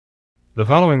The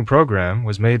following program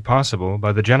was made possible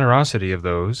by the generosity of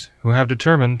those who have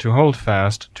determined to hold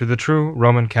fast to the true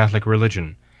Roman Catholic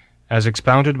religion, as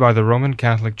expounded by the Roman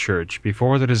Catholic Church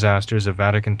before the disasters of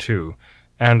Vatican II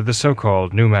and the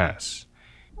so-called New Mass.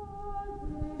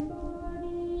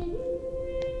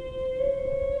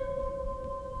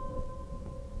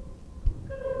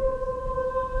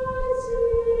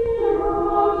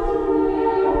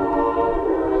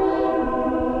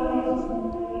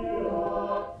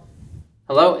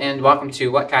 Hello and welcome to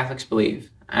What Catholics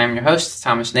Believe. I'm your host,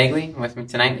 Thomas Nagley, and with me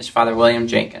tonight is Father William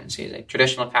Jenkins. He is a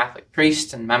traditional Catholic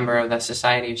priest and member of the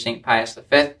Society of St. Pius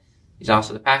V. He's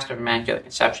also the pastor of Immaculate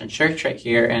Conception Church right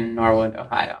here in Norwood,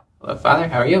 Ohio. Hello, Father.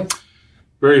 How are you?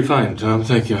 Very fine, Tom.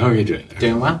 Thank you. How are you doing?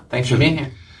 Doing well. Thanks for being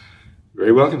here.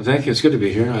 Very welcome. Thank you. It's good to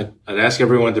be here. I'd ask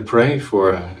everyone to pray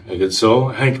for a good soul.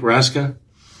 Hank Raska.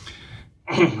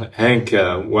 Hank,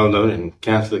 well known in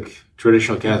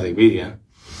traditional Catholic media,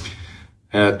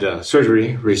 had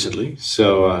surgery recently,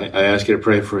 so I ask you to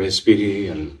pray for his speedy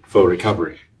and full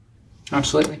recovery.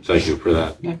 Absolutely. Thank you for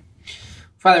that. Yeah.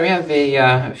 Father, we have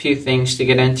a few things to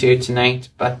get into tonight,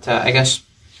 but I guess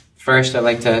first I'd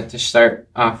like to start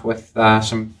off with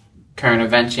some current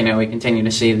events. You know, we continue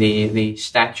to see the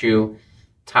statue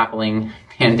toppling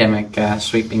pandemic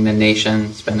sweeping the nation.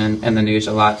 It's been in the news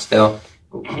a lot still.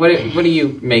 What do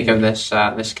you make of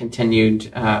these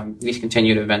continued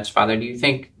events, Father? Do you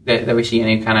think that we see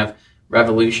any kind of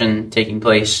revolution taking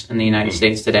place in the United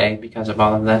States today because of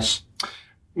all of this?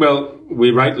 Well,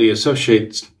 we rightly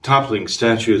associate toppling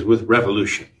statues with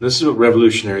revolution. This is what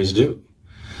revolutionaries do.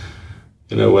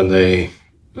 You know, when they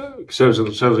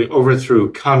supposedly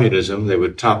overthrew communism, they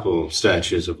would topple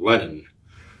statues of Lenin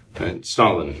and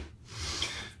Stalin.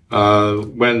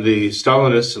 When the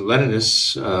Stalinists and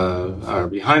Leninists are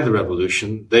behind the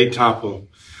revolution, they topple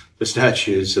the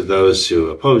statues of those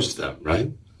who opposed them, right?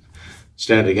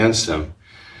 Stand against them.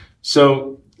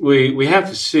 So we have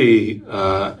to see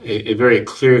a very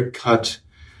clear-cut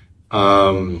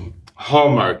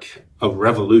hallmark of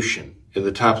revolution in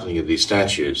the toppling of these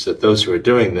statues, that those who are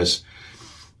doing this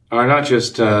are not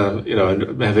just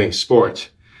having sport.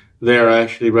 They are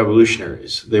actually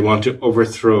revolutionaries. They want to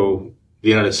overthrow the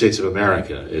United States of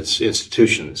America, its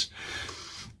institutions.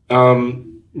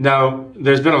 Now,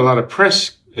 there's been a lot of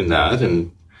press in that,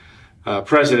 and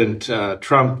President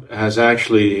Trump has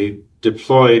actually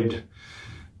deployed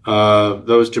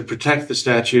those to protect the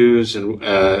statues, and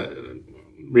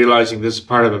realizing this is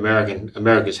part of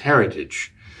America's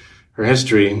heritage, her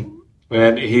history,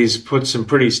 and he's put some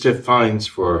pretty stiff fines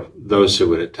for those who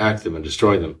would attack them and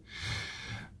destroy them.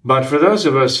 But for those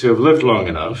of us who have lived long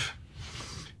enough,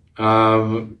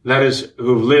 that is,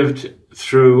 who've lived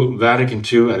through Vatican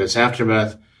II and its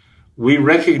aftermath, we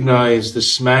recognize the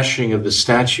smashing of the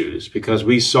statues because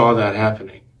we saw that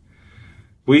happening.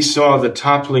 We saw the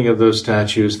toppling of those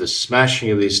statues, the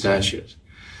smashing of these statues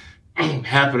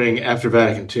happening after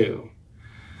Vatican II,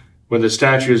 when the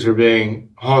statues were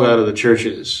being hauled out of the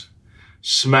churches,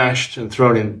 smashed and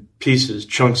thrown in pieces,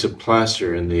 chunks of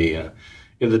plaster in the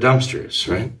dumpsters,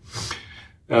 right?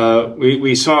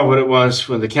 We saw what it was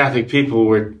when the Catholic people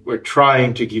were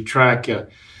trying to keep track,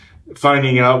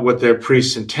 finding out what their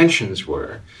priests' intentions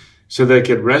were so they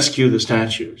could rescue the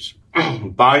statues,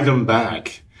 buy them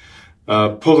back,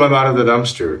 pull them out of the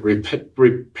dumpster,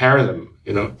 repair them,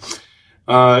 you know.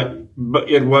 But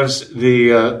it was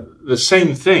the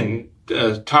same thing,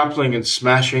 toppling and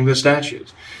smashing the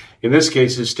statues. In this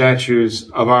case, the statues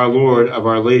of our Lord, of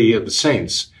Our Lady of the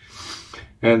Saints.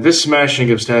 And this smashing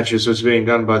of statues was being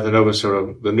done by the Novus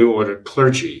Ordo, the New Order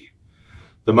clergy,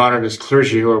 the modernist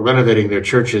clergy who are renovating their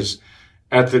churches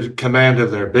at the command of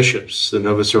their bishops, the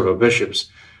Novus Ordo bishops,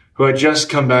 who had just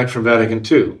come back from Vatican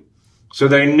II. So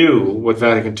they knew what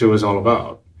Vatican II was all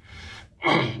about.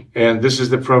 And this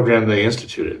is the program they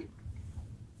instituted.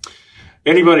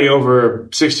 Anybody over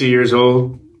 60 years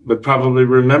old would probably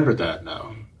remember that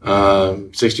now.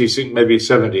 60, maybe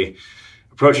 70,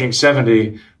 approaching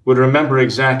 70, would remember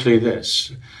exactly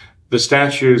this. The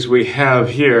statues we have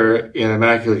here in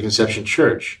Immaculate Conception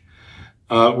Church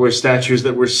were statues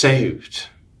that were saved.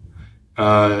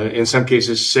 In some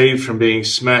cases, saved from being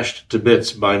smashed to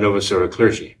bits by Novus Ordo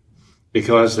clergy,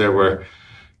 because there were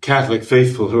Catholic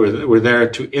faithful who were there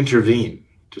to intervene,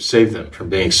 to save them from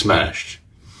being smashed.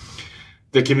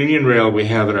 The communion rail we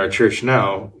have in our church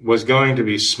now was going to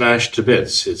be smashed to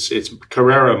bits. It's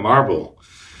Carrara marble.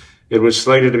 It was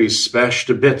slated to be smashed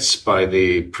to bits by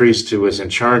the priest who was in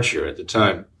charge here at the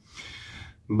time.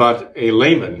 But a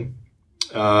layman,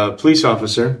 police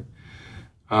officer,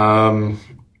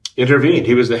 intervened.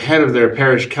 He was the head of their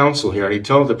parish council here, and he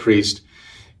told the priest,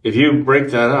 if you break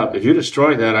that up, if you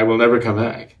destroy that, I will never come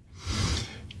back.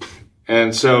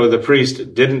 And so the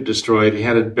priest didn't destroy it. He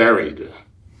had it buried.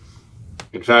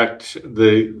 In fact,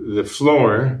 the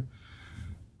floor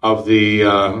of the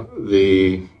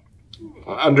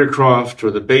undercroft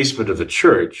or the basement of the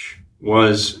church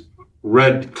was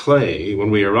red clay.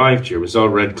 When we arrived here, it was all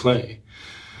red clay.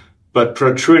 But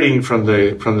protruding from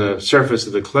the surface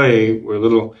of the clay were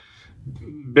little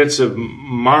bits of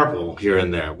marble here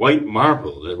and there, white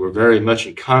marble that were very much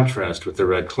in contrast with the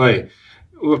red clay.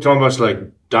 It looked almost like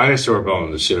dinosaur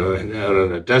bones, out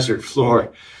on a desert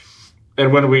floor.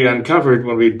 And when we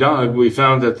dug, we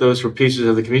found that those were pieces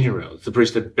of the communion rails the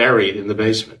priest had buried in the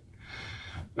basement.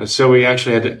 And so we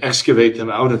actually had to excavate them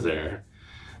out of there.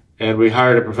 And we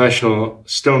hired a professional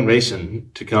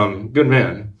stonemason to come, good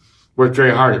man, worked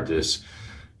very hard at this,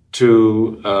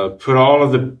 to put all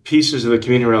of the pieces of the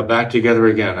communion rail back together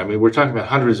again. I mean, we're talking about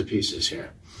hundreds of pieces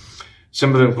here,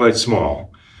 some of them quite small.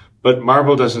 But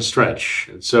marble doesn't stretch,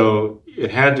 and so it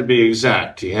had to be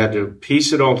exact. He had to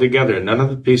piece it all together. None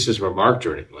of the pieces were marked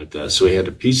or anything like that, so he had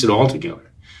to piece it all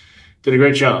together. Did a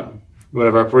great job. One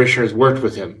of our parishioners worked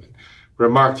with him,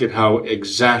 remarked at how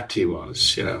exact he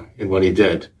was, in what he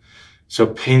did. So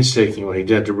painstaking what he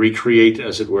did to recreate,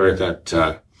 as it were,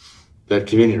 that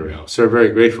communion rail. So we're very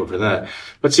grateful for that.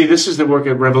 But see, this is the work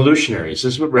of revolutionaries.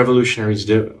 This is what revolutionaries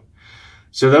do.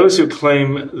 So those who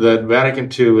claim that Vatican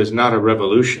II is not a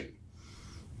revolution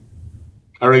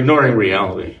are ignoring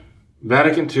reality.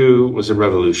 Vatican II was a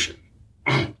revolution.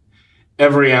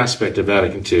 Every aspect of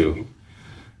Vatican II,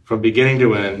 from beginning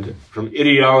to end, from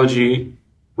ideology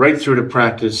right through to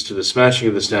practice to the smashing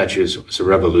of the statues, was a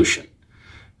revolution.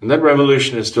 And that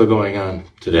revolution is still going on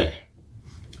today.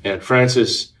 And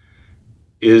Francis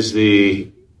is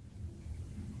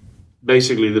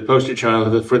basically the poster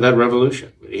child for that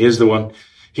revolution. He is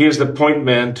the point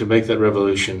man to make that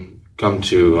revolution come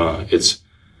to its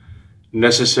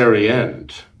necessary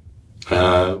end,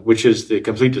 which is the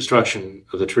complete destruction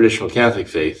of the traditional Catholic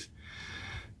faith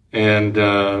and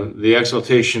the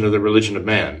exaltation of the religion of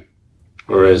man.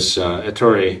 Or as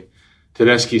Ettore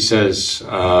Tedeschi says,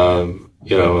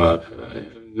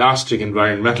 Gnostic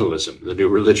environmentalism, the new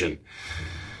religion.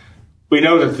 We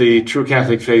know that the true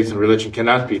Catholic faith and religion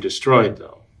cannot be destroyed,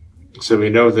 though. So we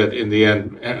know that in the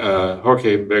end,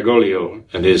 Jorge Bergoglio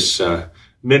and his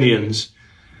minions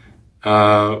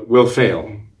will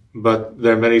fail, but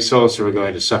there are many souls who are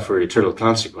going to suffer eternal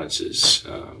consequences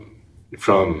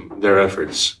from their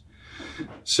efforts.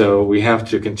 So we have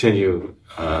to continue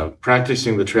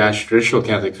practicing the traditional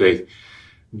Catholic faith,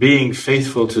 being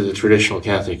faithful to the traditional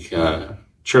Catholic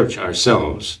Church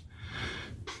ourselves,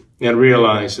 and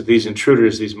realize that these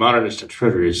intruders, these modernist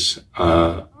intruders,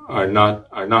 are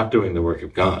not doing the work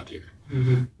of God here.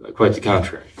 Mm-hmm. Quite the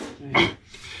contrary. Right.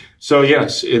 So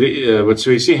yes, what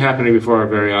we see happening before our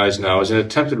very eyes now is an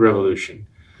attempted revolution.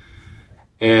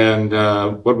 And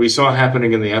what we saw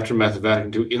happening in the aftermath of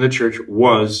Vatican II in the Church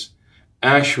was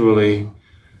actually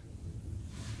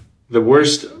the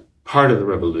worst part of the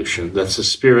revolution. That's the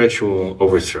spiritual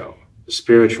overthrow, the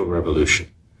spiritual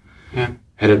revolution. Yeah.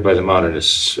 Headed by the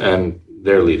modernists and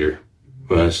their leader,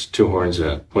 who has two horns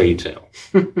and a pointy tail.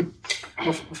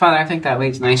 Well, Father, I think that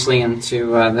leads nicely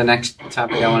into the next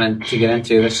topic I wanted to get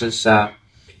into. This is a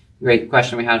great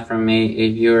question we had from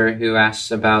a viewer who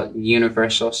asks about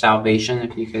universal salvation.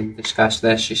 If you could discuss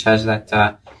this. She says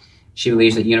that she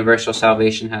believes that universal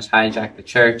salvation has hijacked the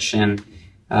church, and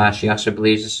she also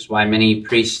believes this is why many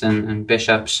priests and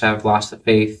bishops have lost the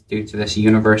faith due to this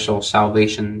universal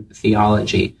salvation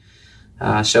theology.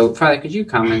 So, Father, could you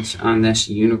comment on this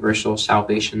universal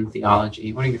salvation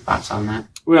theology? What are your thoughts on that?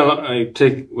 Well, I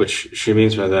take what she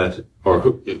means by that, or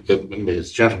maybe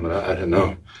it's gentlemen, I don't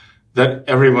know, that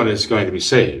everyone is going to be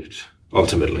saved,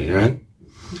 ultimately, right?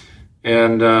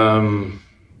 And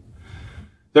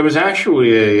there was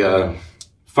actually a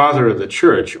father of the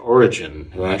church,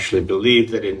 Origen, who actually believed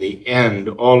that in the end,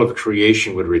 all of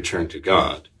creation would return to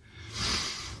God.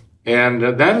 And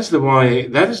that is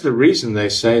the reason they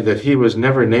say that he was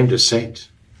never named a saint,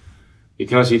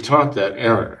 because he taught that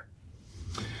error.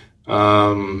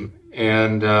 At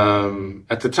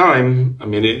the time, I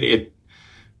mean, it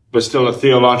was still a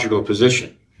theological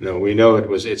position. We know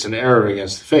it's an error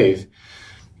against the faith.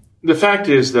 The fact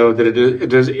is, though, that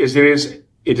it is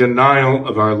a denial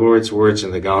of our Lord's words in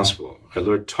the gospel. Our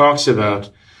Lord talks about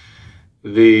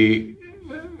the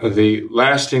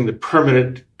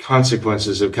permanent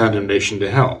consequences of condemnation to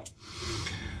hell.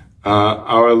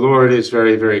 Our Lord is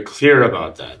very, very clear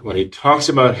about that. When he talks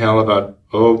about hell, about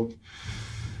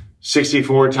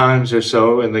 64 times or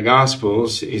so in the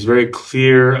Gospels, he's very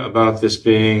clear about this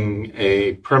being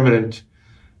a permanent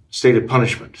state of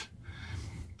punishment.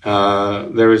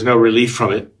 There is no relief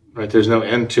from it, right? There's no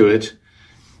end to it.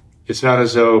 It's not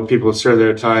as though people serve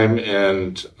their time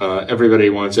and everybody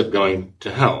winds up going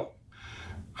to hell.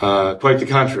 Quite the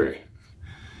contrary.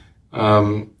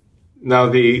 Now,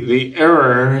 the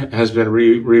error has been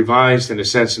revised in a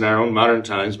sense in our own modern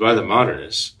times by the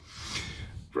modernists.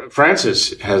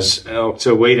 Francis has helped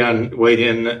to weigh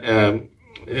in,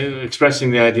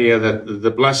 expressing the idea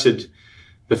that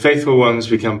the faithful ones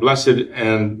become blessed,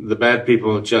 and the bad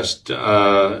people just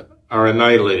are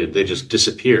annihilated. They just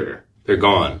disappear. They're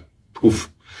gone.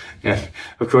 Poof. And,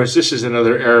 of course, this is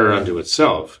another error unto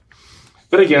itself.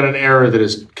 But again, an error that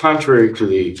is contrary to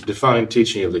the defined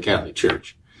teaching of the Catholic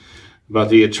Church about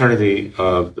the eternity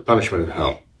of the punishment of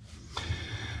hell.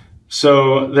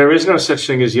 So there is no such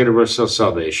thing as universal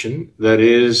salvation. That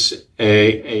is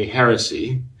a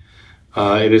heresy.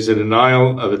 It is a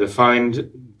denial of a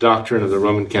defined doctrine of the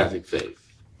Roman Catholic faith.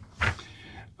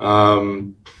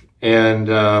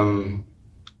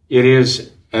 It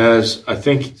is, as I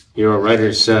think your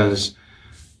writer says,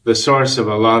 the source of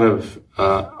a lot of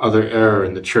other error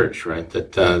in the church, right?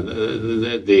 That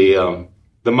the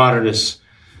modernists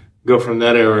go from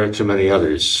that error to many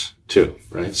others too,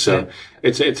 right? So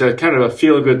it's a kind of a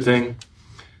feel-good thing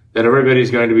that everybody's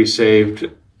going to be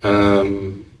saved.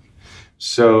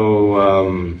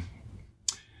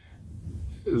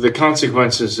 The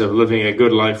consequences of living a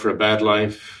good life or a bad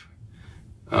life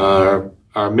are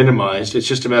minimized. It's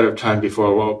just a matter of time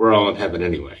before we're all in heaven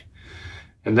anyway.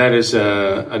 And that is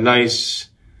a nice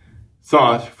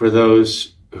thought for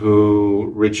those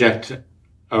who reject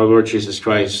our Lord Jesus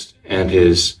Christ and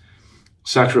his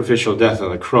sacrificial death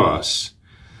on the cross,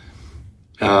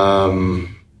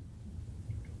 and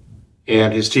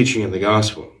his teaching in the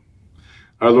gospel.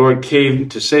 Our Lord came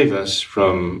to save us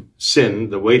from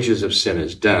sin. The wages of sin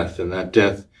is death, and that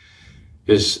death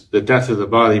is the death of the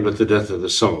body, but the death of the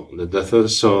soul. The death of the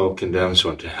soul condemns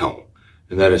one to hell,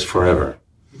 and that is forever.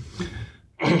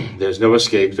 There's no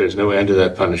escape, there's no end to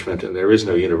that punishment, and there is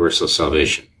no universal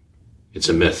salvation. It's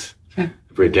a myth, a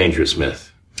very dangerous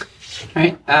myth. All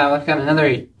right, we've got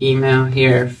another email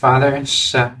here, Father. This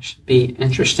should be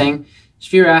interesting. This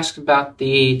viewer asked about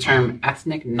the term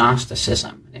ethnic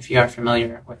Gnosticism, if you are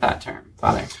familiar with that term,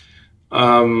 Father.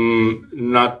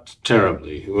 Not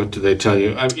terribly. What do they tell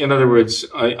you? In other words,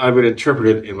 I would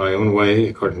interpret it in my own way,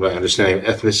 according to my understanding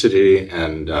of ethnicity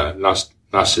and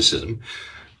Gnosticism.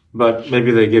 But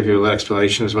maybe they give you an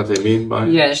explanation as what they mean by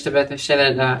it. Yeah, just a bit. They say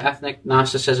that ethnic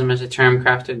Gnosticism is a term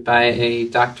crafted by a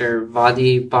Dr.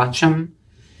 Vadi Baucham,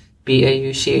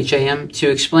 B-A-U-C-H-A-M, to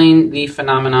explain the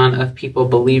phenomenon of people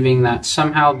believing that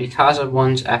somehow because of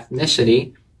one's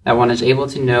ethnicity, that one is able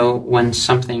to know when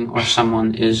something or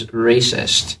someone is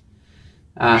racist.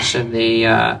 So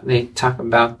they talk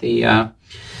about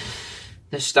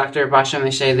this Dr. Baucham,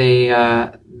 they say they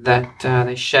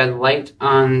shed light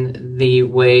on the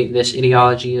way this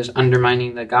ideology is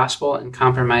undermining the gospel and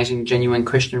compromising genuine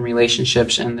Christian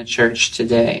relationships in the church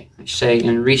today. They say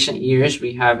in recent years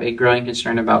we have a growing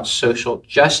concern about social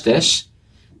justice.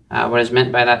 What is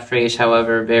meant by that phrase,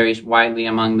 however, varies widely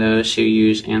among those who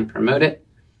use and promote it.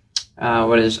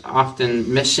 What is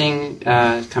often missing,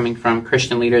 coming from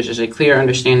Christian leaders, is a clear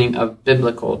understanding of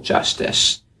biblical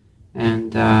justice.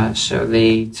 And so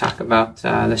they talk about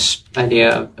this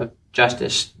idea of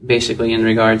justice basically in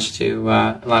regards to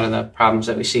a lot of the problems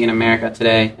that we see in America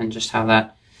today, and just how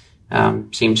that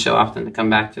seems so often to come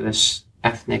back to this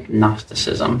ethnic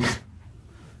Gnosticism.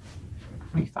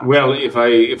 Well, if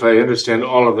I understand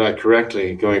all of that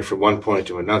correctly, going from one point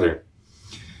to another,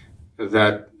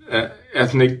 that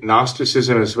ethnic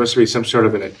Gnosticism is supposed to be some sort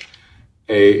of an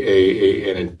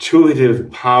intuitive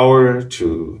power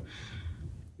to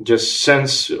just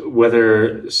sense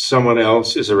whether someone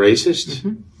else is a racist,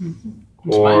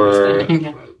 or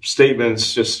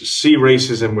statements just see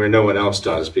racism where no one else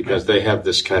does, because they have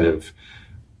this kind of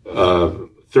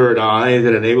third eye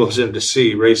that enables them to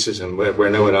see racism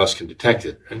where no one else can detect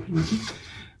it. Right?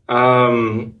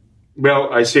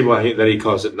 Well, I see why that he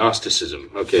calls it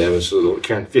Gnosticism. Okay, I was a little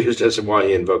confused as to why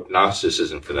he invoked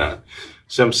Gnosticism for that.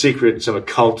 Some secret, some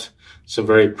occult, some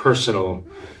very personal,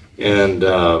 and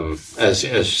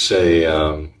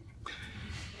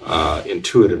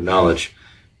intuitive knowledge.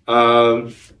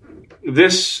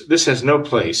 This has no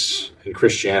place in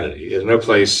Christianity. It has no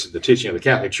place in the teaching of the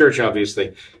Catholic Church,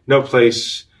 obviously, no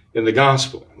place in the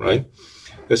gospel, right?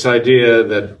 This idea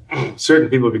that certain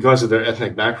people, because of their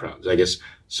ethnic backgrounds, I guess,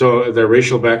 so their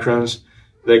racial backgrounds,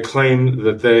 they claim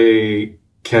that they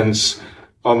can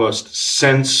almost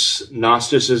sense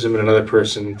Gnosticism in another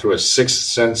person through a sixth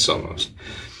sense almost.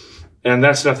 And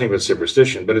that's nothing but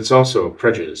superstition, but it's also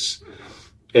prejudice.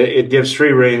 It gives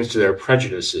free rein to their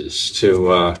prejudices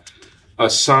to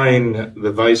assign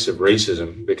the vice of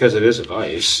racism, because it is a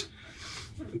vice,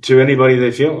 to anybody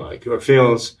they feel like, or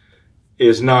feels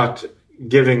is not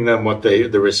giving them what the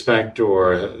respect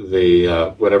or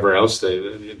the whatever else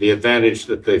the advantage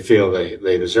that they feel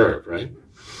they deserve, right?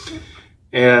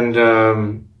 And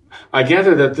I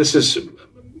gather that this is,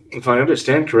 if I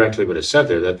understand correctly what is said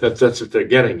there, that's what they're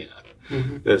getting at.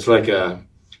 Mm-hmm. It's like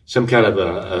some kind of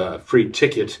a free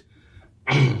ticket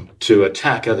to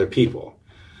attack other people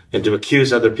and to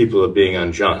accuse other people of being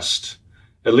unjust,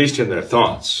 at least in their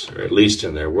thoughts, or at least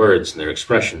in their words and their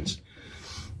expressions.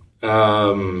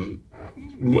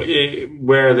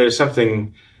 Where there's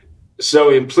something so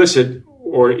implicit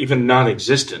or even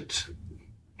non-existent,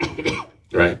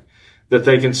 right, that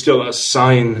they can still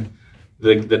assign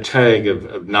the tag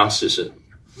of Gnosticism.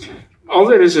 All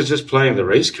that is just playing the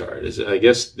race card. I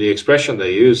guess the expression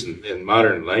they use in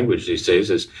modern language these days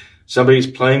is somebody's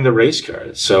playing the race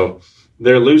card. So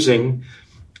they're losing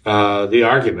the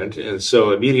argument, and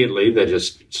so immediately they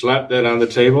just slap that on the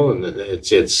table, and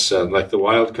it's like the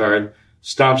wild card,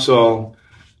 stops all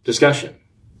discussion,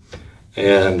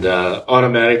 and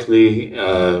automatically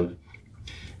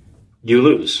you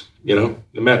lose. No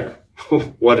matter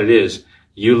what it is,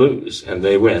 you lose, and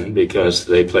they win because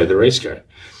they play the race card.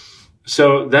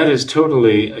 So that is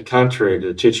totally contrary to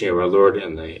the teaching of our Lord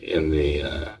in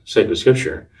the sacred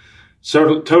Scripture.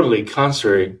 So totally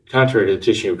contrary to the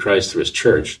teaching of Christ through His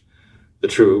Church, the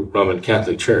true Roman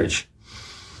Catholic Church.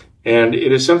 And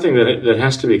it is something that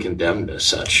has to be condemned as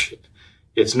such.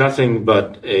 It's nothing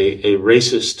but a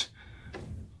racist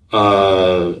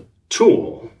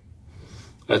tool,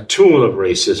 a tool of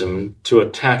racism to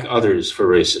attack others for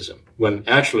racism, when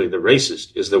actually the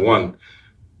racist is the one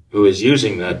who is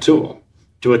using that tool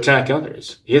to attack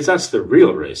others. That's the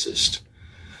real racist.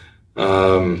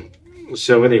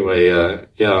 So anyway,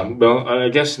 well, I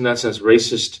guess in that sense,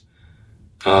 racist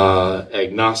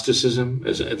agnosticism,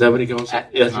 is that what he calls it?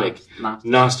 Ethnic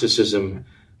Gnosticism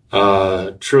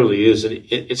truly is,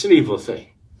 it's an evil thing.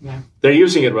 Yeah. They're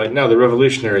using it right now. The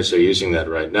revolutionaries are using that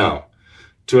right now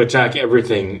to attack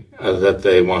everything that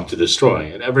they want to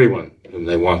destroy, and everyone whom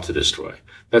they want to destroy.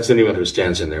 That's anyone who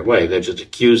stands in their way. They just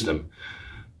accuse them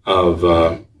of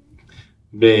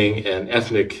being an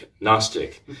ethnic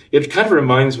Gnostic. It kind of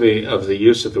reminds me of the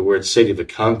use of the word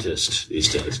sedevacantist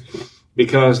these days,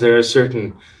 because there are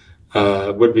certain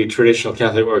would-be traditional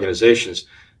Catholic organizations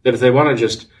that if they want to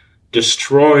just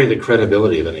destroy the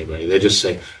credibility of anybody, they just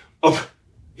say, "Oh,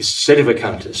 he's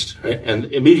sedevacantist," right? And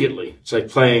immediately it's like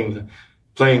playing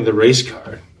the race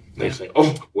card. They say,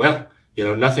 "Oh, well,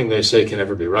 nothing they say can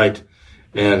ever be right,"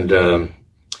 and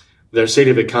they're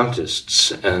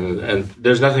sedevacantists, and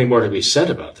there's nothing more to be said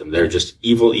about them. They're just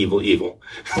evil, evil, evil,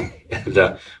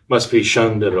 and must be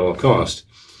shunned at all cost.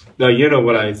 Now, you know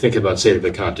what I think about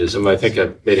sedevacantism. I think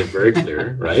I've made it very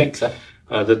clear, right? I think so.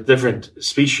 The different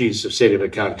species of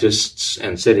sedevacantists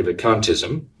and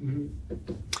sedevacantism.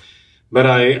 Mm-hmm. But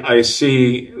I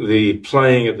see the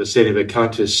playing of the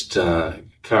sedevacantist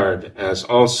card as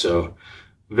also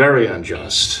very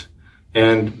unjust,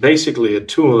 and basically a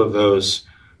tool of those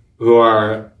who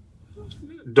are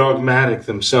dogmatic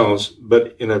themselves,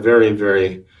 but in a very,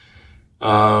 very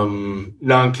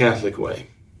non-Catholic way.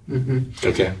 Mm-hmm.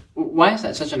 Okay. Why is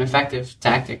that such an effective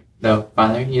tactic, though,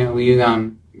 Father?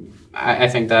 I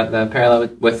think that the parallel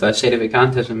with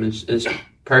sedevacantism is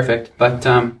perfect. But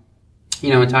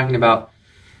in talking about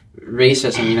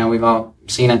racism, we've all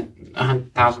seen it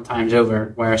 100,000 times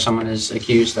over, where someone is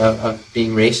accused of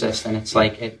being racist, and it's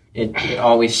like it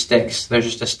always sticks. There's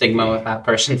just a stigma with that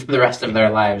person for the rest of their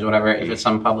lives, whatever. If it's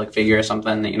some public figure or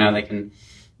something, that they can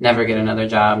never get another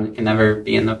job, they can never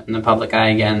be in the public eye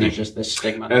again. There's just this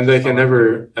stigma, and they can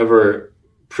never ever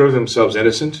prove themselves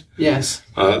innocent. Yes.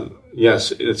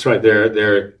 Yes, that's right.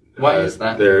 They're why is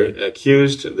that? They're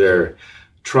accused. They're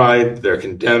tried, they're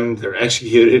condemned, they're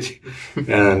executed,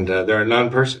 and they're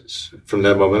non-persons from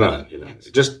that moment on.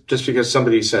 Just because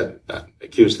somebody said that,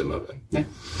 accused them of it. Yeah.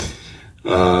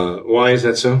 Why is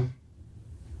that so?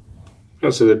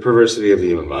 Well, so the perversity of the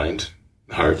human mind,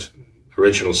 heart,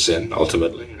 original sin,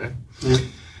 ultimately. Right? Yeah.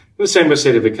 The same with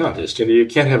sedevacantist. You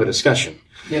can't have a discussion.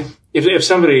 Yeah. If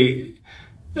somebody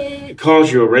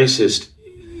calls you a racist,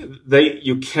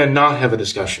 you cannot have a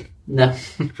discussion. No.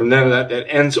 From that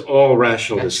ends all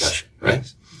rational discussion,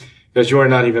 right? Because you are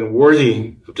not even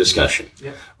worthy of discussion,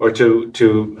 or to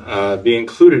be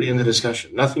included in the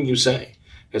discussion. Nothing you say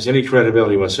has any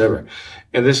credibility whatsoever.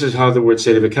 And this is how the word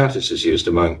sedevacantist is used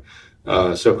among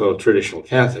so-called traditional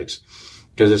Catholics.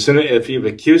 Because if you've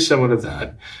accused someone of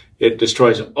that, it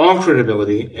destroys all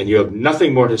credibility, and you have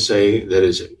nothing more to say that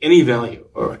is of any value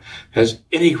or has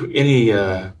any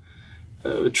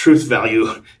truth value.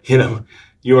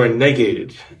 You are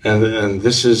negated, and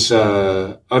this is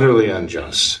utterly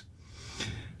unjust.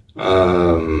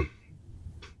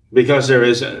 Because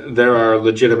there are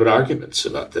legitimate arguments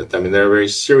about that. I mean, there are very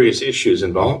serious issues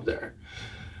involved there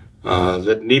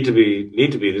that need to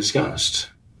be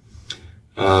discussed.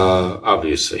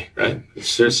 Obviously, right?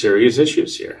 There's serious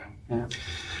issues here. Yeah.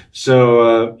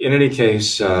 So, in any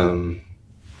case,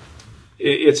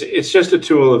 it's just a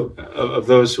tool of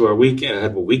those who are weak and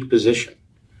have a weak position,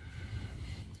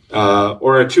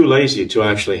 or are too lazy to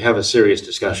actually have a serious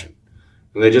discussion.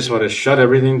 And they just want to shut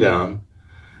everything down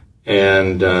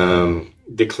and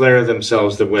declare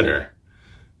themselves the winner,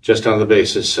 just on the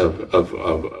basis of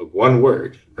one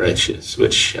word, righteous,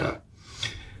 which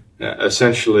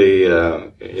essentially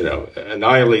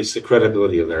annihilates the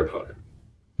credibility of their opponent.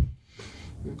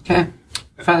 Okay,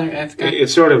 Father,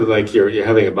 it's sort of like you're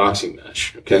having a boxing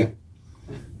match, okay?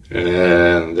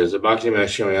 And there's a boxing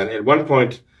match going on. At one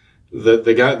point,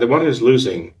 the one who's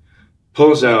losing,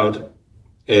 pulls out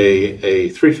a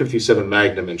 .357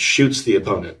 Magnum and shoots the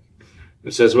opponent.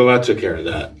 And says, "Well, that took care of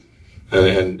that,"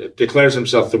 and declares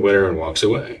himself the winner and walks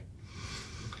away.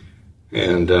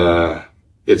 And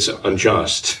it's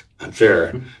unjust,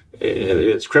 unfair,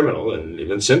 it's criminal, and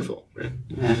even sinful. Right?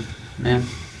 Yeah.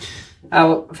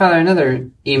 Father,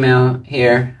 another email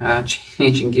here,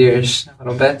 changing gears a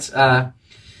little bit.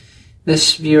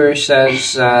 This viewer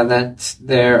says that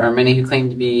there are many who claim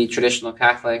to be traditional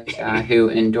Catholic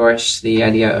who endorse the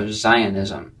idea of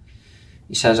Zionism.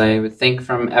 He says, "I would think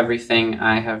from everything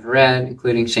I have read,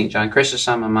 including St. John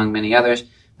Chrysostom, among many others,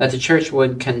 that the Church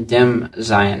would condemn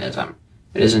Zionism.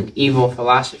 It is an evil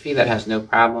philosophy that has no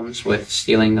problems with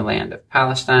stealing the land of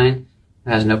Palestine, it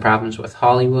has no problems with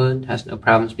Hollywood, has no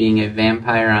problems being a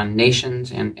vampire on nations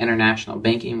and international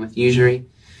banking with usury."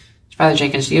 Father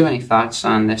Jenkins, do you have any thoughts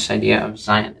on this idea of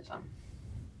Zionism?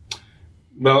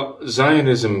 Well,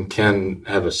 Zionism can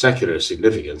have a secular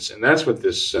significance, and that's what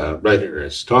this writer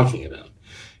is talking about.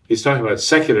 He's talking about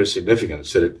secular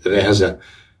significance, that it has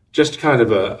just kind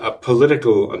of a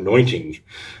political anointing,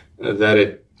 that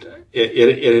it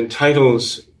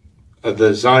entitles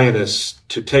the Zionists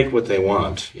to take what they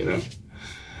want,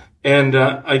 And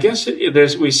I guess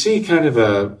we see kind of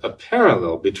a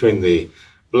parallel between the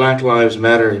Black Lives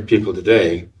Matter people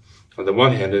today, on the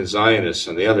one hand, and Zionists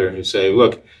on the other, who say,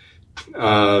 look,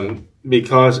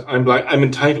 because I'm black, I'm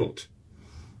entitled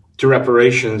to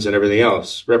reparations and everything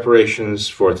else. Reparations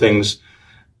for things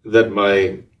that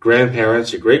my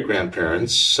grandparents or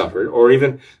great-grandparents suffered, or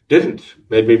even didn't.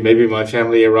 Maybe my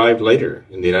family arrived later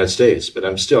in the United States, but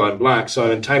I'm black, so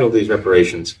I'm entitled to these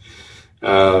reparations.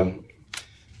 And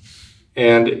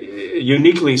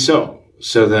uniquely so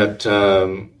that,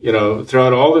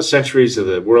 throughout all the centuries of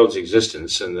the world's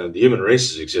existence and the human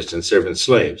race's existence, there have been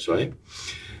slaves, right?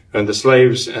 And the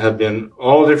slaves have been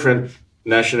all different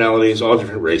nationalities, all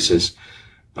different races.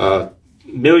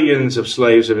 Millions of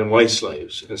slaves have been white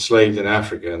slaves enslaved in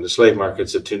Africa, and the slave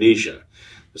markets of Tunisia,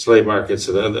 the slave markets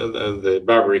of the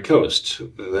Barbary Coast,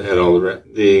 and all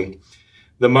the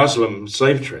Muslim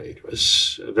slave trade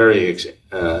was very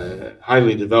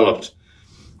highly developed.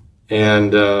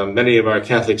 And many of our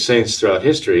Catholic saints throughout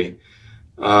history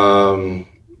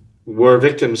were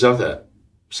victims of that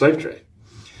slave trade.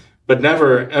 But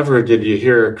never, ever did you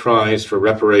hear cries for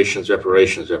reparations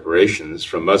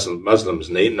from Muslim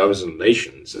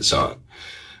nations and so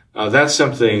on. That's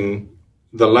something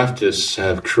the leftists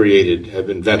have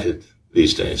invented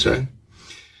these days, right?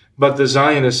 But the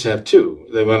Zionists have too.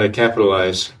 They want to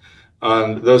capitalize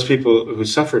on those people who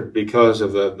suffered because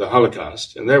of the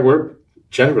Holocaust. And there were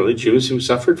generally Jews who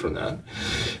suffered from that.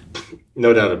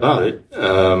 No doubt about it.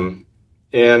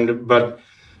 But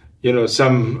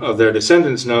some of their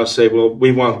descendants now say, well,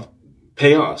 we want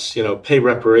pay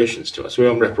reparations to us. We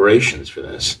want reparations for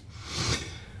this.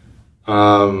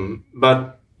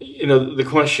 But the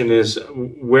question is,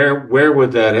 where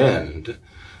would that end?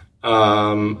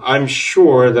 I'm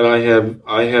sure that I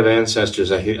have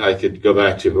ancestors I could go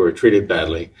back to who were treated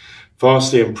badly,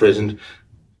 falsely imprisoned,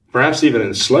 perhaps even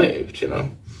enslaved,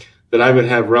 that I would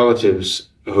have relatives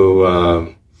who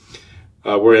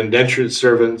were indentured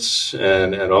servants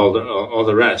and all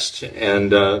the rest,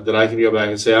 and that I can go back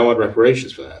and say, I want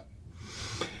reparations for that,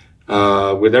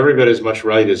 with every bit as much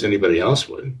right as anybody else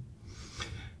would.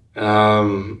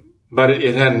 But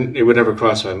it would never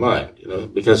cross my mind,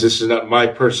 because this is not my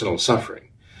personal suffering.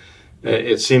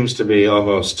 It seems to be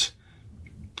almost,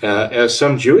 as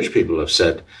some Jewish people have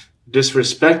said,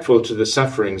 disrespectful to the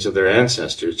sufferings of their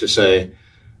ancestors to say,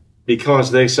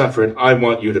 because they suffered, I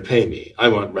want you to pay me. I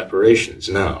want reparations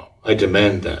now. I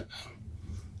demand that now.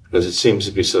 Because it seems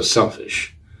to be so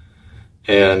selfish.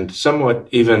 And somewhat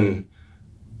even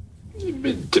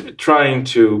trying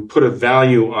to put a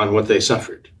value on what they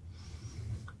suffered.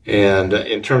 And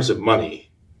in terms of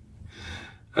money.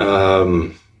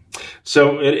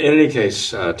 So in any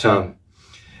case, Tom,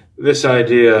 this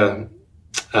idea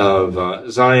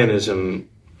of Zionism,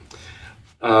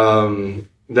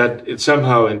 that it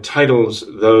somehow entitles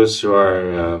those who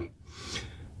are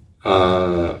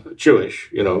Jewish,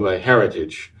 by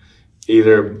heritage,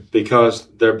 either because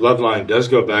their bloodline does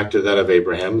go back to that of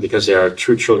Abraham, because they are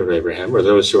true children of Abraham, or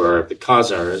those who are the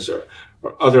Khazars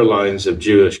or other lines of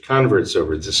Jewish converts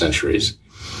over the centuries,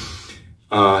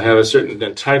 have a certain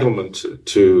entitlement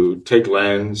to take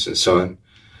lands and so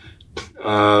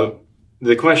on.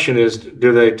 The question is,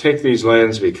 do they take these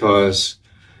lands because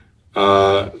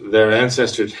their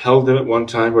ancestors held them at one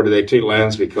time, or do they take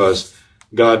lands because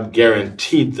God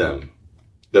guaranteed them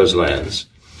those lands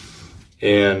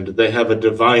and they have a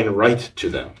divine right to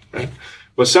them, right?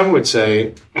 Well, some would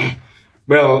say,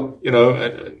 well,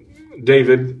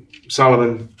 David,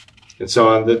 Solomon, and so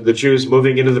on, the Jews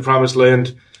moving into the promised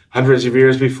land hundreds of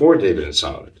years before David and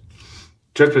Solomon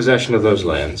took possession of those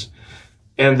lands,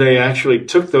 and they actually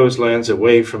took those lands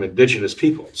away from indigenous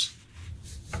peoples.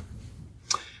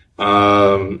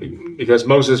 Because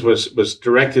Moses was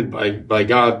directed by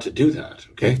God to do that,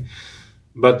 okay?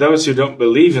 But those who don't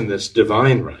believe in this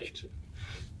divine right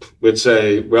would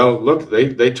say, well, look,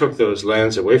 they took those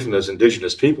lands away from those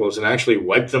indigenous peoples and actually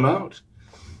wiped them out,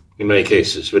 in many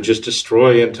cases, would just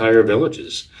destroy entire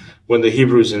villages when the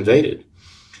Hebrews invaded.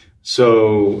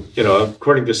 So,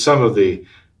 according to some of the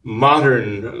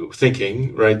modern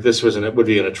thinking, right, this would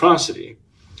be an atrocity.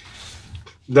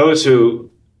 Those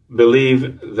who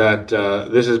believe that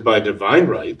this is by divine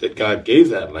right, that God gave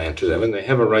that land to them, and they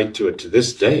have a right to it to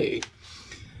this day.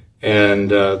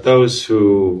 And those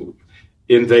who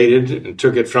invaded and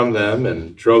took it from them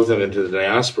and drove them into the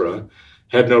diaspora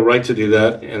had no right to do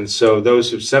that. And so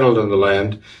those who settled on the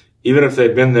land, even if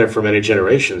they've been there for many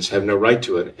generations, have no right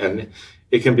to it. And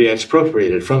it can be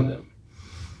expropriated from them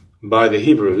by the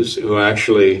Hebrews, who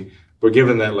actually were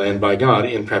given that land by God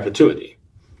in perpetuity.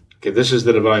 Okay, this is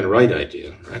the divine right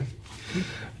idea, right?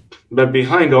 But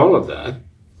behind all of that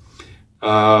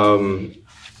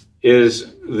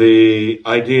is the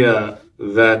idea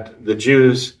that the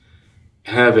Jews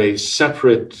have a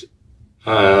separate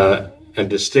and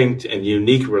distinct and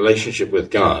unique relationship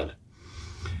with God,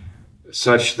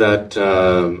 such that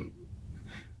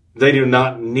they do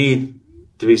not need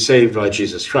to be saved by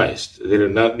Jesus Christ. They do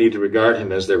not need to regard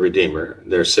him as their Redeemer,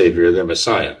 their Savior, their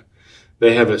Messiah.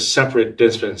 They have a separate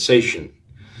dispensation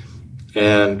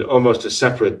and almost a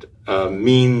separate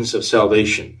means of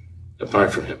salvation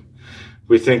apart from him.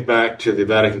 We think back to the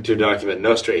Vatican II document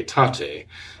Nostra Aetate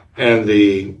and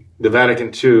the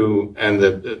Vatican II and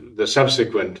the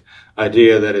subsequent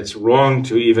idea that it's wrong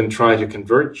to even try to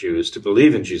convert Jews to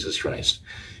believe in Jesus Christ,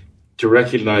 to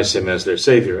recognize him as their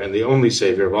Savior and the only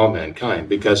Savior of all mankind,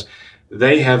 because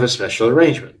they have a special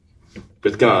arrangement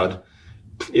with God.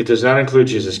 It does not include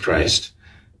Jesus Christ,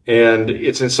 and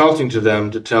it's insulting to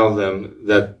them to tell them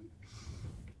that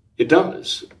it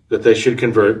does, that they should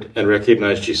convert and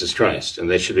recognize Jesus Christ, and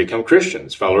they should become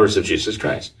Christians, followers of Jesus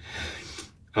Christ.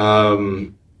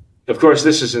 Of course,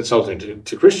 this is insulting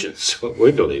to Christians,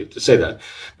 we believe, to say that.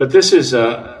 But this is,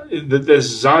 this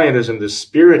Zionism, this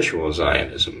spiritual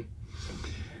Zionism,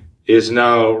 is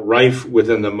now rife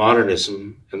within the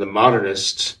modernism and the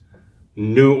modernist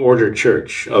New Order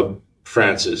Church of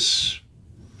Francis.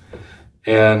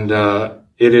 And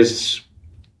it is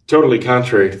totally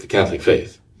contrary to the Catholic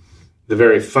faith, the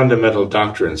very fundamental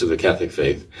doctrines of the Catholic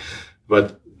faith.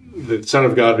 But the Son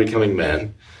of God becoming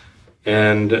man,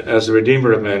 and as the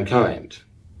Redeemer of mankind,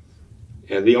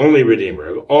 and the only Redeemer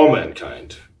of all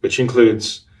mankind, which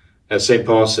includes, as St.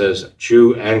 Paul says,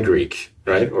 Jew and Greek,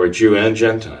 right? Or Jew and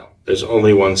Gentile. There's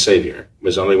only one Savior.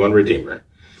 There's only one Redeemer.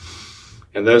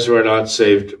 And those who are not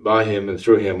saved by him and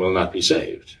through him will not be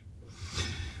saved.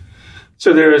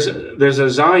 So there's a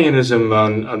Zionism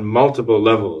on multiple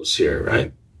levels here,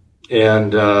 right?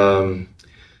 And,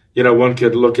 one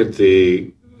could look at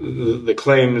the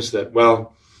claims that,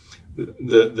 well,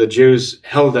 the Jews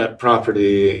held that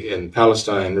property in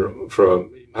Palestine for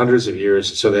hundreds of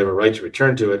years, so they have a right to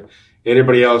return to it.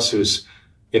 Anybody else who's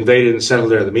invaded and settled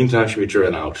there in the meantime should be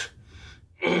driven out.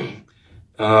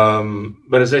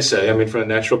 But as I say, from a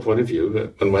natural point of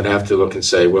view, one would have to look and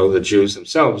say, well, the Jews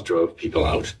themselves drove people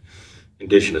out,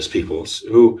 indigenous peoples,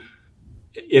 who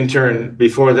in turn,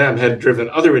 before them, had driven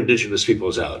other indigenous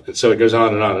peoples out. And so it goes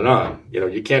on and on and on.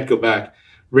 You can't go back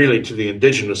really to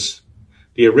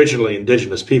the originally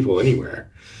indigenous people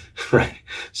anywhere, right?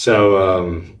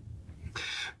 So,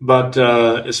 but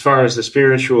as far as the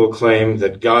spiritual claim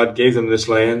that God gave them this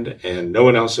land and no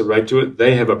one else had right to it,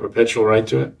 they have a perpetual right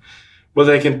to it. Well,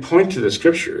 they can point to the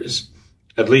scriptures,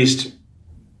 at least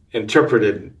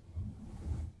interpreted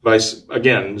by,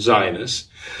 again, Zionists.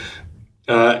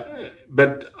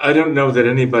 But I don't know that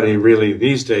anybody really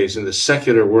these days in the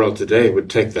secular world today would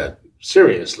take that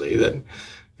seriously,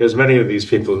 because many of these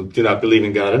people do not believe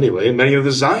in God anyway, and many of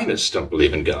the Zionists don't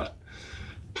believe in God.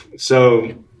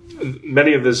 So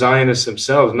many of the Zionists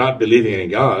themselves not believing in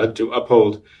God to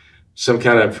uphold some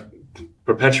kind of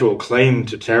perpetual claim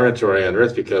to territory on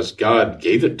earth because God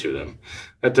gave it to them.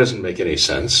 That doesn't make any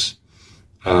sense.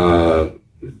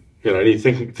 Any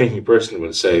thinking person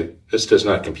would say this does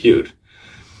not compute.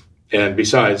 And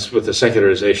besides, with the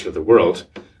secularization of the world,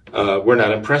 we're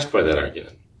not impressed by that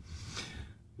argument.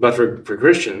 But for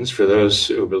Christians, for those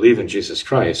who believe in Jesus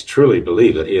Christ, truly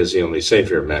believe that he is the only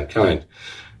Savior of mankind,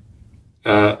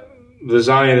 the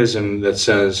Zionism that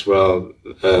says, well,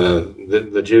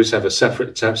 the Jews have a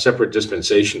separate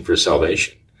dispensation for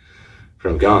salvation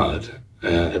from God,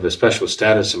 have a special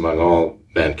status among all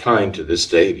mankind to this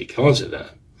day because of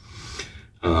that,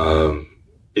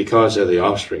 because they're the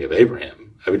offspring of Abraham.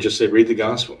 I would just say read the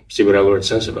gospel, see what our Lord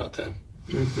says about that.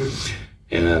 Mm-hmm.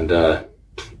 And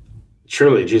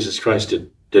surely Jesus Christ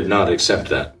did not accept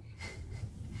that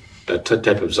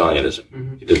type of Zionism.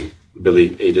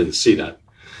 Mm-hmm. He didn't see that.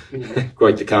 Mm-hmm.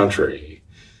 Quite the contrary.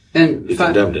 And he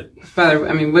condemned it. Father,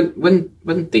 I mean,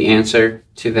 wouldn't the answer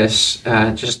to this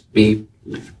just be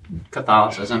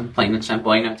Catholicism, plain and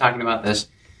simple? Talking about this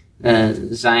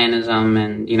Zionism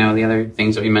and the other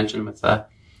things that we mentioned with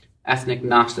ethnic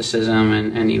Gnosticism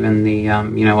and even the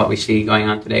what we see going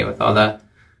on today with all the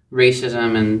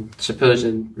racism and supposed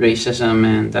racism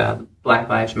and Black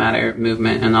Lives Matter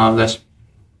movement and all of this.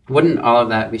 Wouldn't all of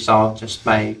that be solved just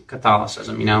by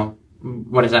Catholicism?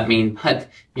 What does that mean? But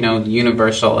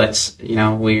universal. It's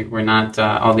we're not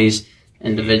all these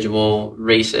individual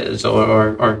races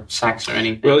or sects or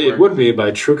anything. Well, it would be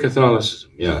by true Catholicism,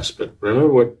 yes. But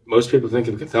remember, what most people think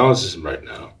of Catholicism right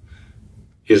now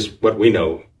is what we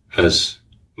know as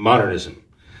modernism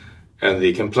and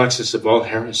the complexest of all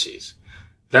heresies.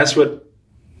 That's what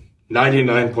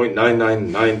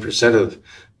 99.999% of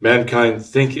mankind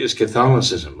think is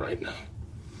Catholicism right now.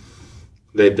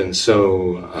 They've been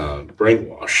so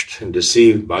brainwashed and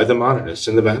deceived by the modernists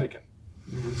in the Vatican.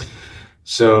 Mm-hmm.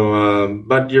 So,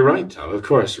 but you're right, Tom. Of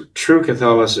course, true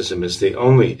Catholicism is the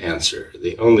only answer,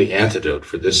 the only antidote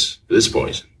for this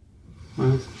poison.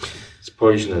 Well, it's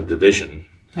poison of division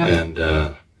and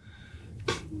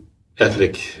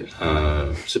ethnic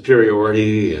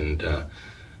superiority and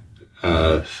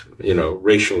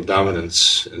racial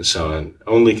dominance and so on.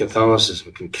 Only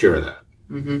Catholicism can cure that.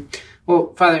 Mm-hmm.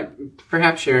 Well, Father,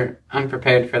 perhaps you're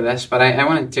unprepared for this, but I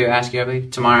wanted to ask you, I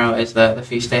believe tomorrow is the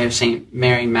feast day of St.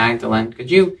 Mary Magdalene. Could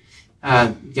you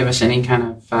give us any kind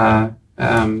of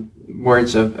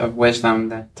words of wisdom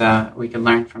that we could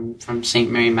learn from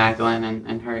St. Mary Magdalene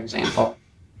and her example?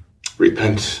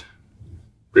 Repent.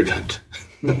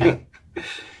 Okay.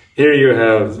 Here you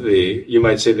have you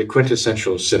might say, the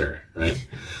quintessential sinner, right?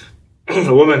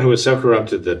 A woman who was so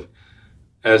corrupted that,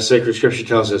 as sacred scripture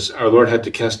tells us, our Lord had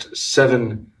to cast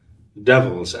 7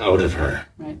 devils out of her.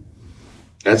 Right.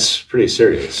 That's pretty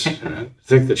serious.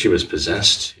 Think that she was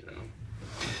possessed,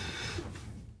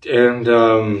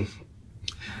 And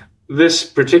this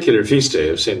particular feast day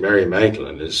of St. Mary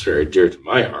Magdalene is very dear to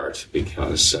my heart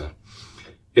because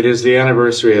it is the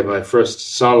anniversary of my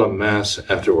first solemn Mass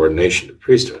after ordination to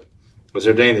priesthood. I was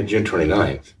ordained on June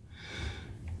 29th.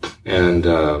 And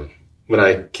when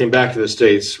I came back to the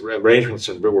States, arrangements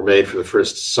were made for the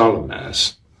first solemn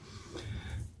Mass,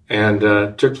 and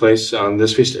took place on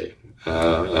this feast day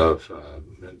of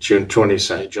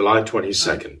July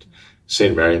 22nd,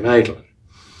 St. Mary Magdalene.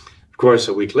 Of course,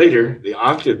 a week later, the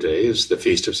octave day is the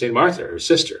feast of St. Martha, her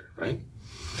sister, right?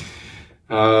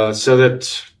 So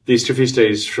that these two feast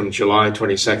days from July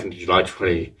 22nd to July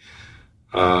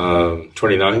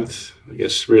 29th, I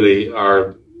guess, really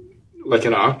are like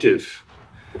an octave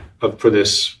for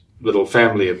this little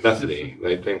family of Bethany.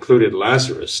 They included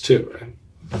Lazarus too,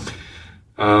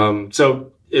 right?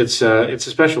 So it's a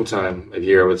special time of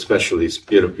year with especially these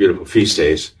beautiful feast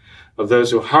days of those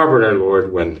who harbored our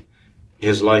Lord when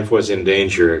his life was in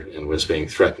danger and was being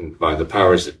threatened by the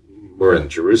powers that were in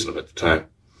Jerusalem at the time.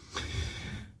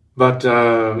 But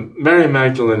Mary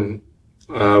Magdalene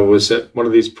was one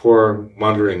of these poor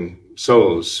wandering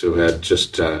souls who had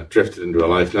just drifted into a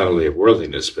life not only of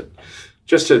worldliness, but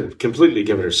just had completely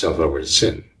given herself over to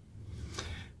sin.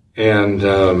 And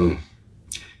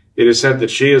it is said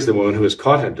that she is the one who was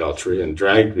caught in adultery and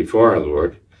dragged before our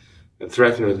Lord and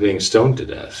threatened with being stoned to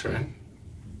death, right?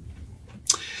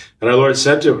 And our Lord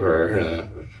said to her,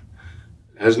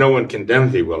 has no one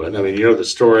condemned thee, Willen? I mean, you know the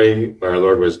story where our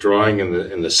Lord was drawing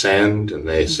in the sand, and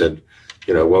they said,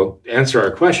 well, answer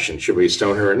our question. Should we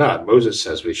stone her or not? Moses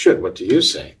says we should. What do you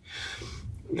say?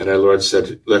 And our Lord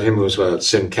said, let him who is without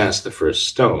sin cast the first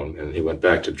stone. And he went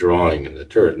back to drawing in the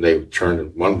dirt, and they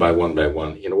turned one by one,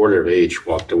 in order of age,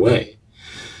 walked away.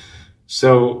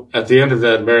 So at the end of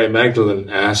that, Mary Magdalene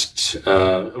asked,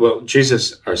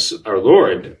 Jesus, our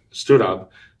Lord, stood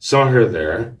up, saw her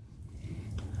there,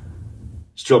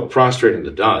 still prostrate in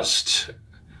the dust,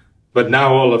 but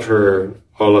now all of her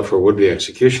would-be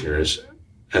executioners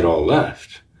had all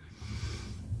left.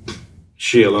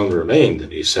 She alone remained,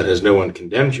 and he said, has no one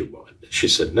condemned you, woman? She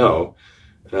said, no.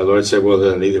 And our Lord said, well,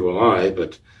 then neither will I,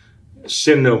 but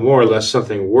sin no more, lest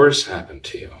something worse happen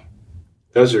to you.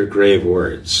 Those are grave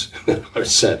words, the Lord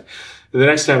said. And the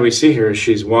next time we see her,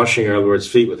 she's washing our Lord's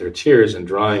feet with her tears and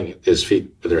drying his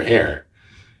feet with her hair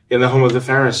in the home of the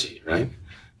Pharisee, right?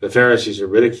 The Pharisees are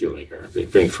ridiculing her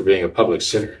for being a public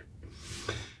sinner.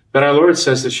 But our Lord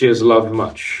says that she has loved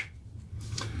much.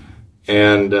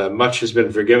 And much has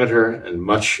been forgiven her,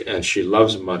 and she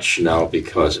loves much now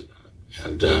because of it.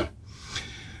 And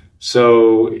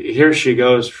so here she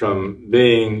goes from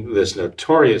being this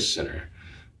notorious sinner,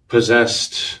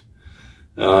 possessed,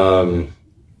 being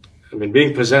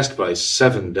possessed by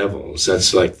 7 devils.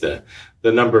 That's like the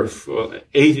number of,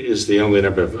 8 is the only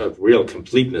number of real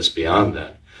completeness beyond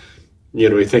that.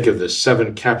 We think of the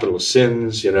 7 capital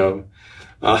sins,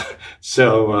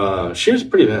 So she was a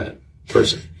pretty bad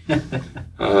person.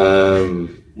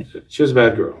 She was a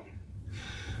bad girl.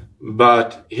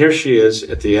 But here she is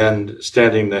at the end,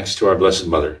 standing next to our Blessed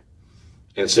Mother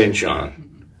and St.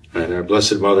 John. And our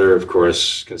Blessed Mother, of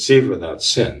course, conceived without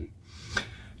sin.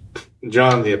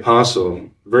 John the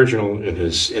Apostle, virginal in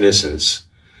his innocence,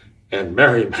 and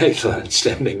Mary Magdalene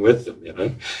standing with them,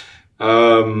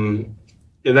 And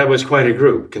that was quite a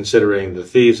group, considering the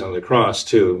thieves on the cross,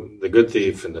 too, the good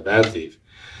thief and the bad thief.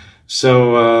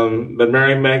 So, but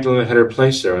Mary Magdalene had her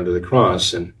place there under the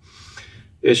cross, and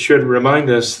it should remind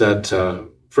us that,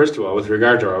 first of all, with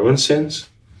regard to our own sins,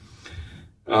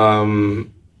 that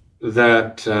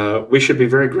we should be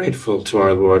very grateful to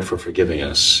our Lord for forgiving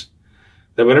us.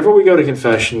 That whenever we go to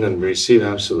confession and receive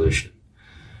absolution,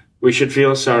 we should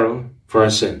feel sorrow for our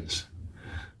sins.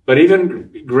 But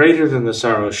even greater than the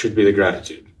sorrow should be the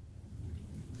gratitude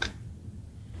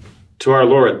to our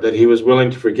Lord that he was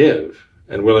willing to forgive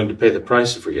and willing to pay the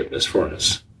price of forgiveness for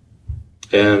us.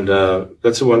 And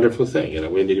that's a wonderful thing.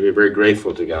 We need to be very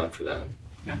grateful to God for that.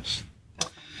 Yes.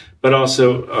 But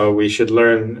also, we should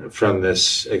learn from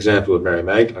this example of Mary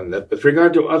Magdalene that with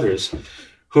regard to others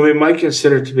whom we might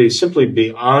consider to be simply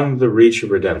beyond the reach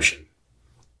of redemption,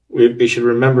 we should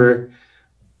remember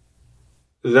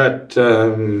that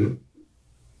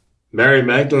Mary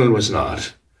Magdalene was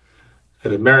not.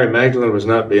 And if Mary Magdalene was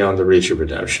not beyond the reach of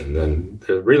redemption, then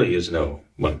there really is no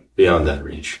one beyond that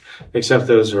reach, except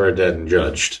those who are dead and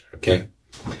judged, okay?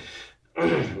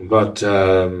 But,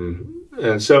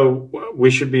 and so we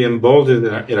should be emboldened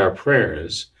in our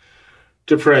prayers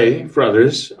to pray for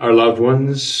others, our loved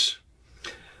ones,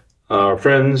 our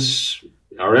friends,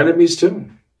 our enemies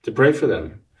too, to pray for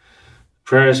them.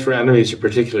 Prayers for enemies are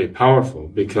particularly powerful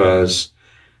because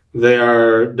they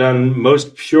are done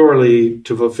most purely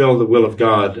to fulfill the will of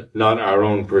God, not our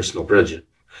own personal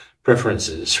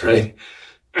preferences, right?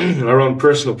 Our own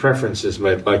personal preferences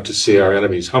might like to see our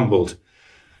enemies humbled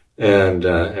and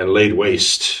laid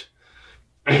waste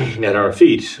at our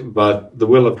feet, but the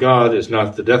will of God is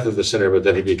not the death of the sinner, but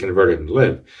that he be converted and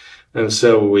live. And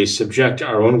so we subject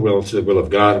our own will to the will of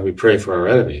God, and we pray for our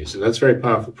enemies, and that's a very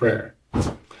powerful prayer.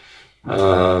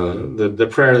 The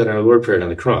prayer that our Lord prayed on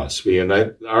the cross. We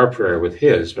unite our prayer with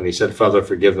his when he said, Father,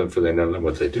 forgive them, for they know not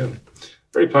what they do.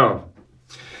 Very powerful.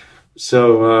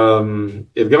 So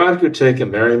if God could take a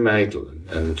Mary Magdalene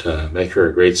and make her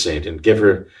a great saint and give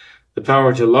her the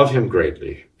power to love him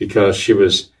greatly, because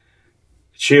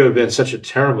she had been such a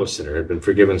terrible sinner, had been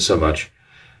forgiven so much,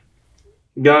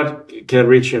 God can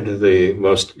reach into the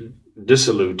most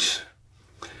dissolute,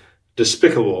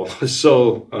 despicable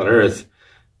soul on earth,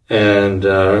 and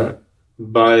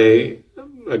by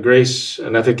a grace,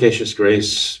 an efficacious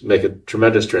grace, make a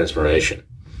tremendous transformation.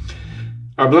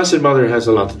 Our Blessed Mother has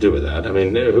a lot to do with that. I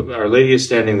mean, Our Lady is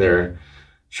standing there,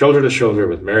 shoulder to shoulder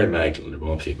with Mary Magdalene, of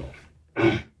all people.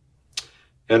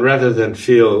 And rather than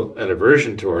feel an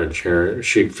aversion towards her,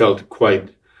 she felt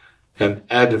quite an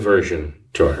adversion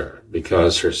to her,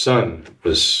 because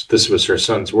this was her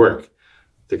son's work.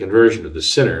 The conversion of the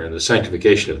sinner and the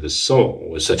sanctification of the soul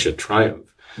was such a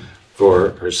triumph for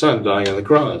her son dying on the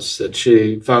cross that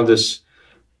she found this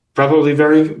probably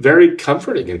very, very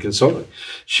comforting and consoling.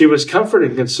 She was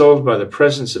comforted and consoled by the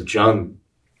presence of John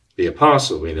the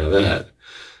Apostle, we know that.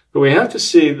 But we have to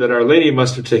see that Our Lady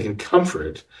must have taken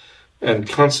comfort and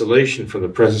consolation from the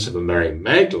presence of a Mary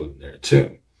Magdalene there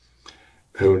too,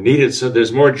 who needed, so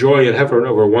there's more joy in heaven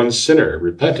over one sinner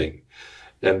repenting.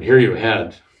 And here you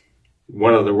had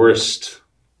one of the worst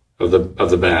of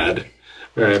the bad,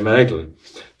 Mary Magdalene.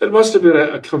 It must have been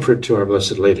a comfort to Our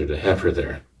Blessed Lady to have her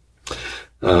there,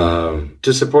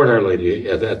 to support Our Lady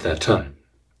at that time.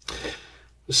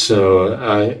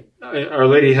 So Our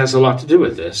Lady has a lot to do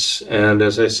with this. And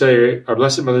as I say, Our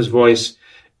Blessed Mother's voice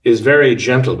is very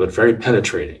gentle, but very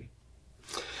penetrating.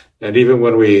 And even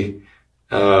when we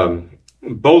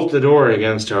bolt the door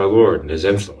against our Lord and his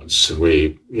influence,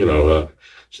 we,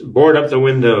 board up the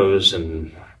windows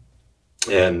and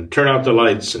turn out the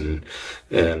lights and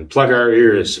plug our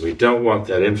ears. We don't want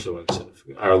that influence of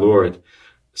our Lord.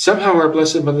 Somehow Our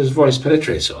Blessed Mother's voice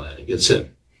penetrates all that. It gets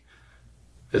in.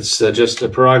 It's just a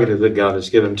prerogative that God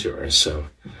has given to her. So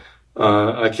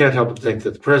I can't help but think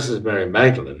that the presence of Mary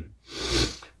Magdalene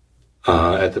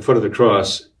at the foot of the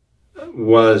cross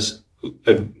was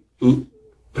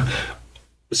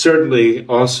certainly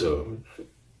also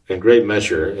in great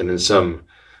measure and in some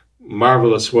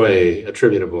marvelous way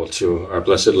attributable to Our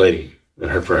Blessed Lady and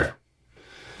her prayer.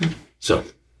 So,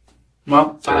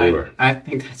 well, I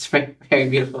think that's very, very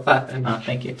beautiful thought, and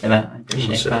thank you for that. I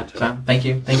appreciate that. So, thank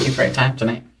you for your time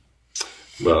tonight.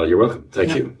 Well, you're welcome.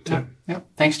 Thank you. Yep.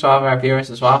 Thanks to all of our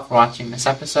viewers as well for watching this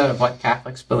episode of What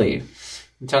Catholics Believe.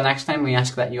 Until next time, we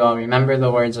ask that you all remember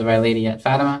the words of Our Lady at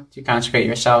Fatima, to consecrate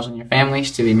yourselves and your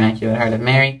families to the Immaculate Heart of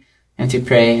Mary, and to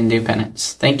pray and do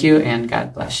penance. Thank you, and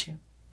God bless you.